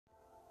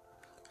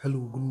Hello,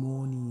 good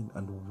morning,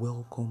 and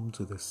welcome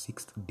to the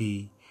 6th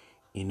day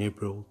in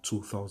April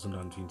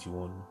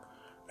 2021.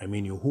 I'm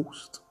your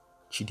host,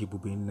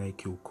 Chidibube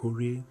Nike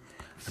Okore,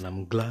 and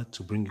I'm glad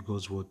to bring you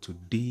God's word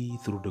today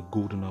through the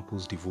Golden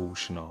Apples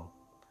devotional.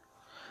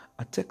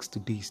 Our text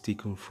today is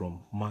taken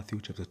from Matthew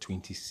chapter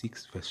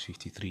 26, verse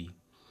 53.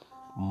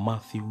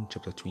 Matthew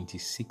chapter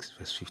 26,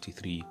 verse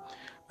 53.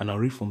 And I'll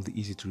read from the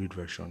easy to read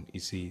version.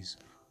 It says,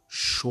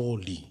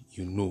 "Surely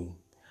you know,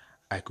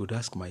 I could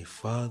ask my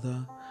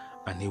Father,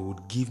 and he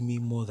would give me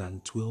more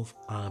than 12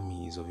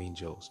 armies of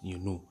angels." You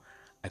know,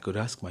 I could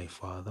ask my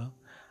Father,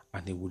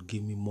 and he would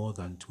give me more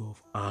than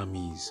 12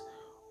 armies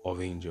of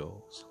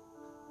angels.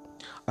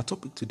 Our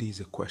topic today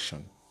is a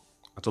question.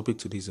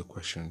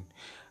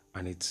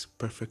 And it's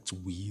perfect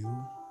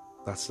will.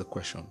 That's the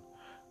question.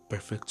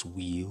 Perfect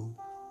will.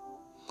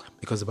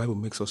 Because the Bible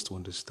makes us to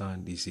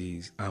understand, it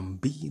says, "And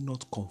be ye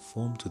not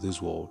conformed to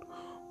this world,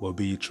 but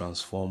be ye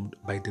transformed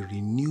by the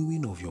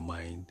renewing of your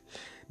mind,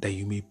 that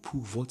you may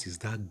prove what is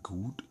that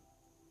good,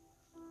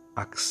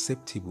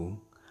 acceptable,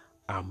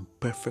 and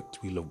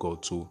perfect will of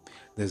God." So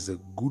there's the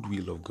good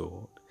will of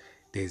God,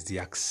 there's the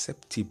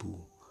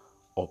acceptable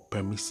or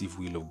permissive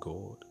will of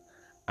God,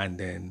 and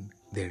then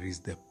there is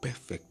the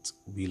perfect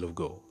will of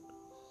God.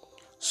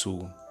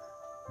 So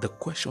the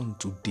question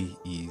today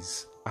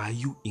is, are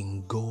you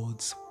in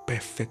God's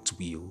perfect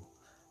will?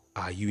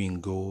 Are you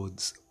in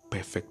God's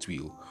perfect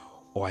will?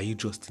 Or are you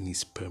just in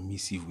his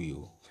permissive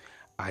will?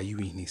 Are you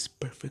in his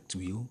perfect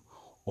will,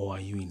 or are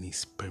you in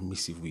his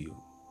permissive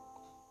will?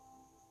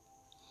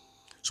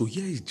 So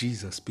here is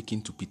Jesus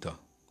speaking to Peter,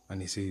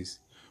 and he says,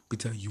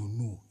 "Peter,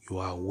 you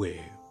are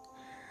aware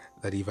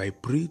that if I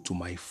pray to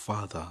my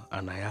Father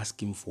and I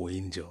ask him for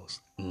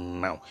angels,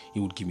 now he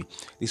would give me."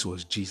 This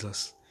was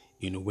Jesus,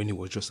 when he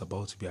was just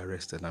about to be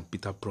arrested, and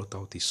Peter brought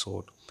out his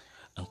sword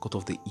and cut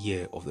off the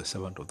ear of the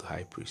servant of the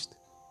high priest.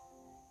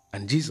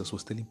 And Jesus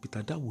was telling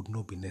Peter that would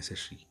not be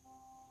necessary.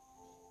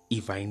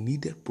 If I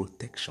needed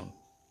protection,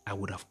 I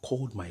would have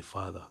called my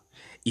Father.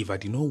 If I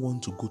did not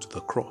want to go to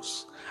the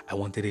cross, I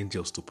wanted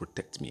angels to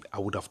protect me, I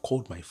would have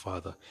called my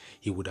Father.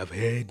 He would have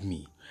heard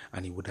me,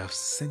 and he would have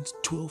sent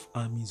 12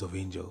 armies of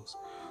angels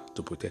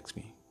to protect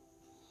me.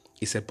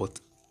 He said,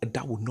 but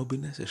that would not be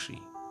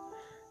necessary.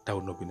 That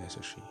would not be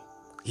necessary.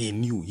 He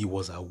knew, he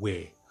was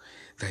aware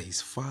that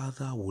his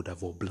Father would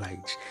have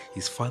obliged.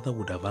 His Father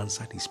would have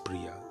answered his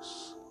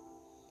prayers.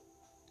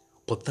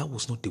 But that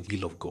was not the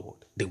will of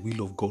God. The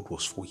will of God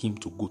was for him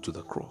to go to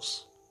the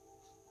cross.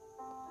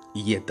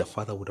 Yet the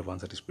Father would have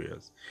answered his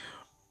prayers.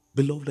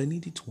 Beloved, I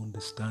need you to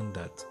understand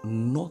that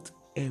not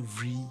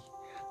every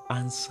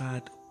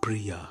answered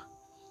prayer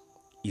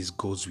is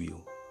God's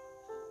will.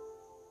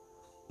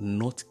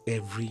 Not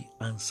every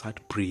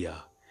answered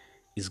prayer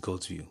is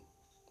God's will.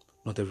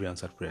 Not every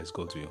answered prayer is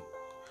God's will.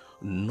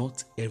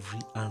 Not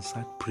every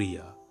answered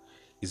prayer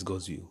is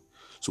God's will.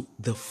 So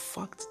the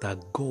fact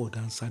that God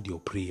answered your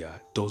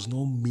prayer does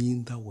not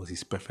mean that was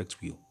his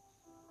perfect will.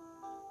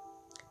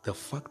 The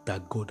fact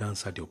that God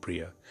answered your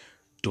prayer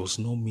does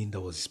not mean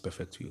that was his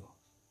perfect will.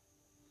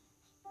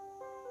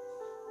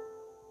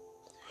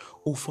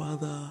 "Oh,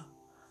 Father,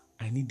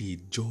 I need a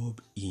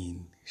job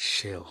in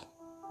Shell.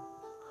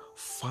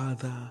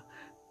 Father,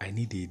 I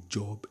need a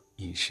job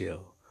in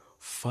Shell.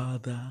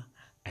 Father,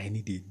 I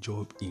need a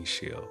job in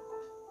Shell.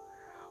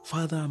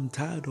 Father, I'm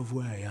tired of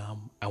where I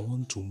am. I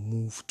want to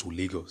move to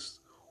Lagos.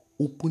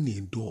 Open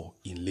a door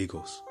in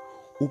Lagos.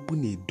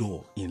 Open a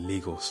door in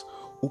Lagos.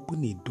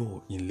 Open a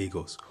door in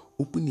Lagos.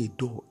 Open a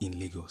door in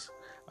Lagos."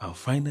 And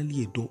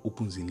finally a door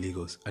opens in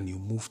Lagos and you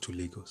move to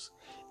Lagos.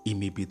 It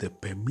may be the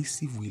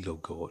permissive will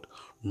of God,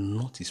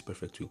 not his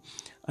perfect will.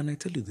 And I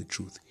tell you the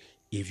truth,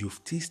 if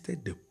you've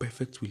tasted the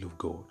perfect will of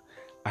God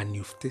and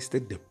you've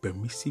tasted the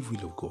permissive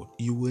will of God,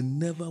 you will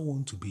never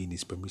want to be in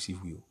his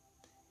permissive will.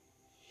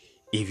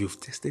 If you've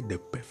tested the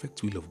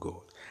perfect will of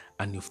God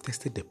and you've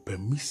tested the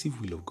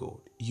permissive will of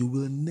God, you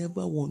will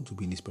never want to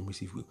be in his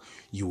permissive will.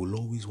 You will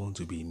always want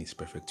to be in his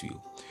perfect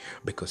will.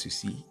 Because you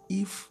see,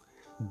 if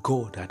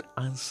God had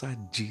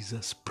answered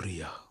Jesus'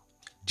 prayer,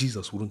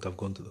 Jesus wouldn't have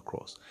gone to the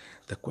cross.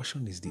 The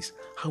question is this: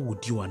 how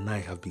would you and I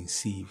have been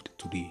saved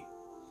today?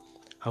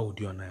 How would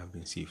you and I have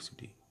been saved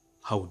today?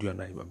 How would you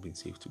and I have been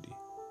saved today?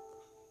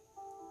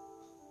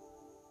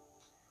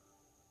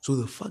 So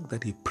the fact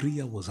that a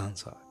prayer was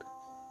answered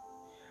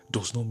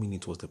does not mean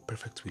it was the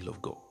perfect will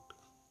of God.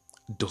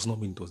 Does not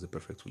mean it was the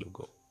perfect will of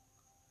God.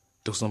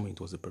 Does not mean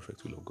it was the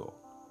perfect will of God.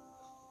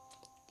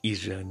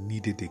 Israel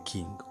needed a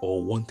king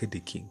or wanted a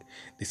king.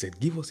 They said,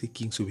 "Give us a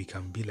king so we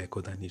can be like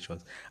other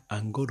nations."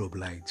 And God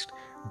obliged.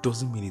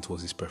 Doesn't mean it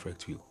was his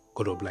perfect will.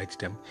 God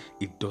obliged them.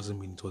 It doesn't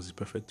mean it was his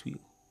perfect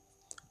will.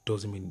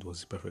 Doesn't mean it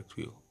was his perfect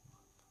will.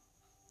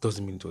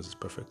 Doesn't mean it was his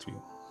perfect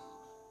will.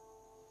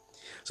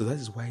 So that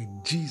is why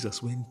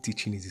Jesus, when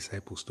teaching his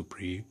disciples to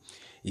pray,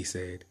 he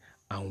said,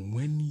 "And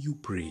when you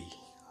pray,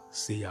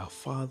 say, Our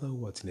Father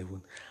who art in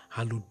heaven,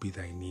 hallowed be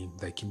thy name,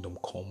 thy kingdom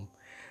come.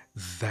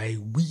 Thy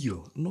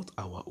will," not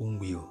our own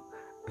will,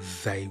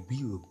 "thy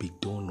will be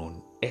done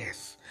on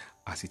earth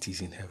as it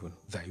is in heaven."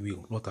 Thy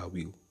will, not our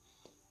will.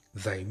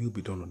 Thy will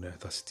be done on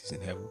earth as it is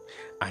in heaven.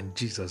 And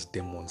Jesus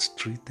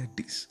demonstrated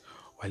this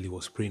while he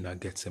was praying at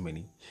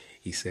Gethsemane.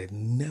 He said,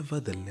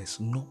 nevertheless,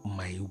 not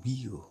my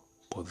will,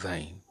 but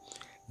thine.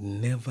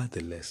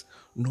 Nevertheless,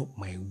 not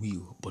my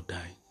will, but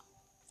thine.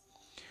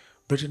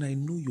 Brethren, I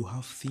know you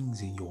have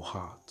things in your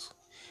heart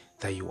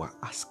that you are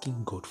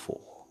asking God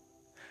for.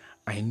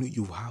 I know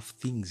you have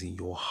things in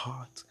your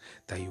heart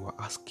that you are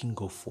asking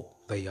God for,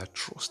 that you are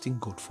trusting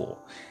God for,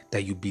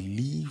 that you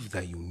believe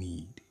that you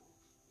need.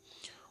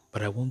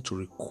 But I want to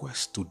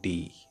request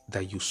today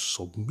that you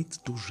submit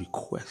those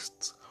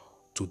requests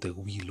to the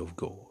will of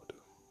God.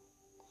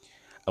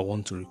 I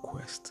want to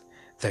request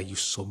that you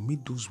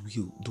submit those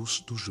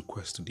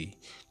requests today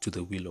to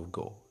the will of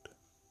God.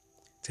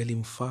 Tell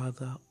him,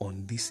 Father,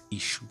 on this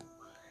issue,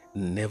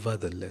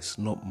 nevertheless,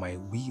 not my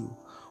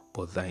will,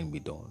 but thine be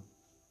done.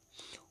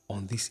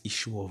 On this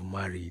issue of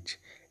marriage,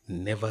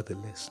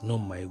 nevertheless, not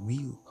my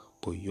will,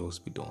 but yours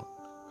be done.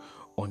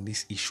 On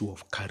this issue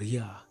of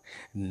career,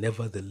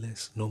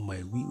 nevertheless, not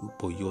my will,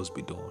 but yours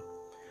be done.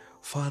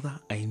 Father,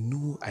 I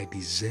know I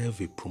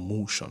deserve a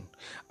promotion.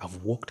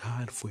 I've worked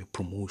hard for a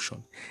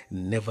promotion.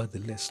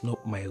 Nevertheless,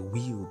 not my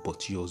will,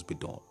 but yours be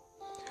done.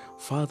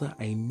 Father,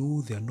 I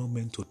know they are not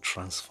meant to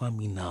transfer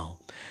me now.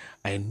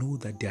 I know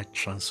that they are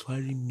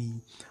transferring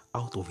me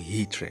out of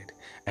hatred.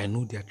 I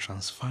know they are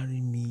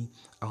transferring me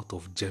out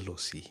of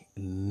jealousy.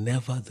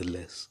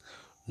 Nevertheless,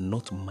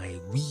 not my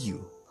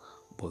will,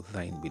 but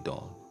thine be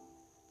done.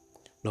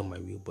 Not my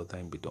will, but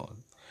thine be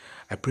done.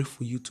 I pray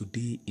for you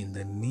today in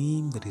the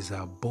name that is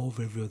above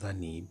every other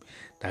name,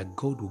 that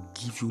God will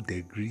give you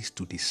the grace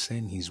to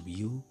discern his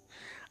will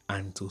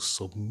and to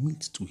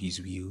submit to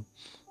his will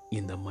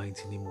in the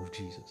mighty name of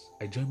Jesus.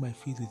 I join my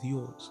faith with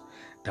yours,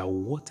 that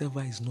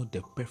whatever is not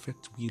the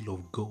perfect will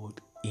of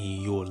God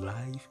in your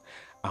life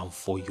and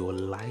for your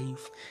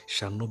life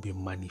shall not be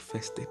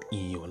manifested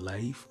in your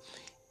life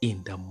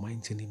in the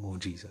mighty name of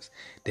Jesus.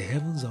 The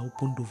heavens are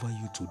opened over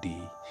you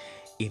today.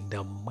 In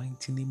the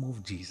mighty name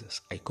of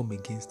Jesus, I come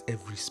against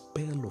every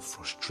spell of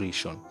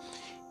frustration.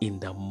 In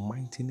the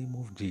mighty name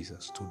of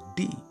Jesus,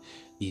 today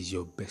is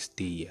your best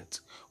day yet.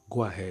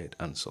 Go ahead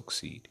and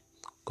succeed.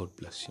 God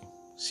bless you.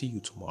 See you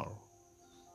tomorrow.